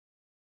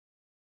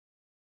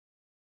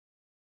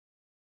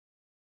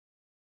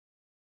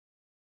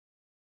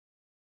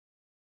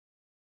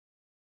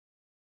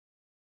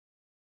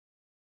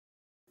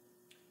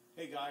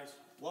Hey guys,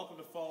 welcome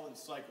to Fallen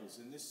Cycles.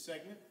 In this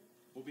segment,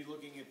 we'll be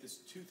looking at this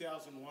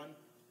 2001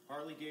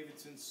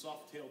 Harley-Davidson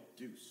Softail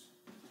Deuce.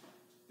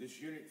 This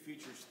unit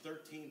features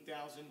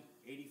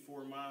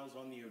 13,084 miles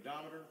on the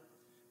odometer.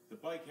 The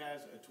bike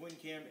has a twin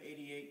cam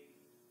 88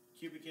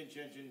 cubic inch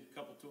engine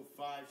coupled to a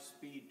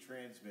 5-speed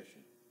transmission.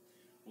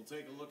 We'll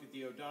take a look at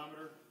the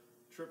odometer,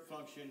 trip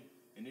function,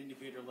 and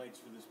indicator lights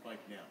for this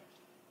bike now.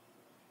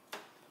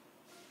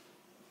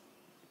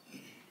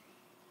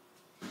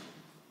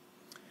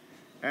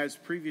 As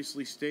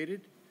previously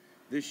stated,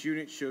 this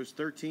unit shows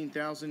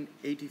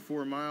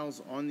 13,084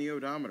 miles on the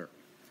odometer.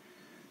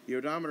 The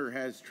odometer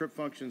has trip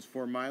functions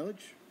for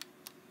mileage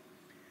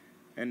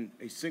and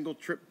a single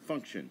trip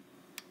function.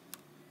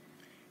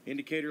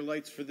 Indicator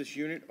lights for this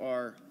unit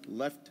are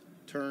left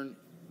turn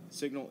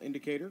signal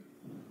indicator,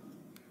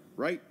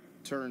 right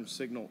turn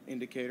signal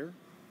indicator,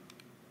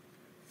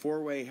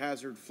 four-way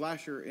hazard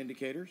flasher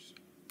indicators,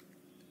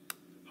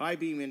 high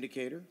beam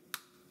indicator,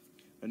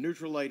 a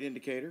neutral light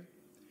indicator,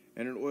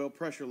 and an oil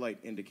pressure light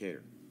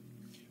indicator.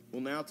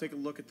 We'll now take a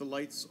look at the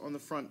lights on the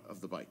front of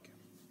the bike.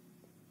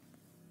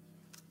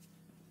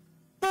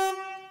 This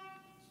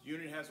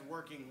unit has a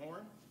working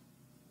horn.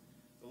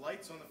 The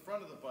lights on the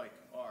front of the bike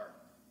are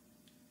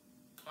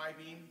high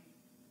beam.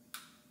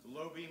 The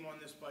low beam on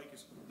this bike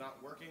is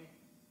not working.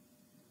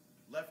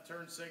 Left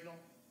turn signal,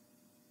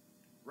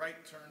 right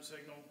turn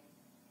signal,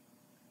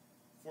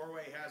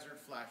 four-way hazard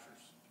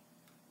flashers.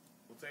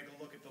 We'll take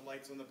a look at the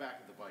lights on the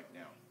back of the bike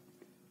now.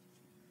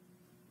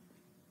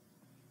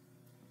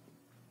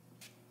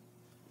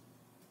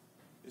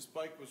 This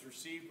bike was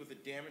received with a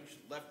damaged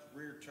left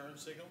rear turn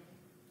signal.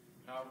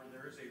 However,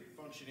 there is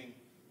a functioning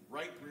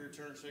right rear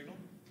turn signal,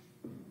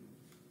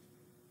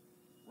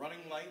 running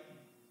light,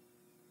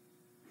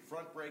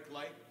 front brake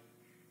light,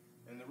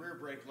 and the rear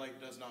brake light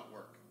does not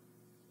work.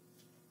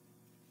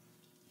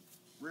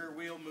 Rear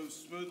wheel moves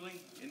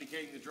smoothly,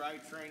 indicating the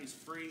drivetrain is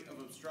free of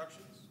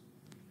obstructions.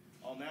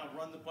 I'll now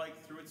run the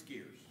bike through its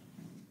gears.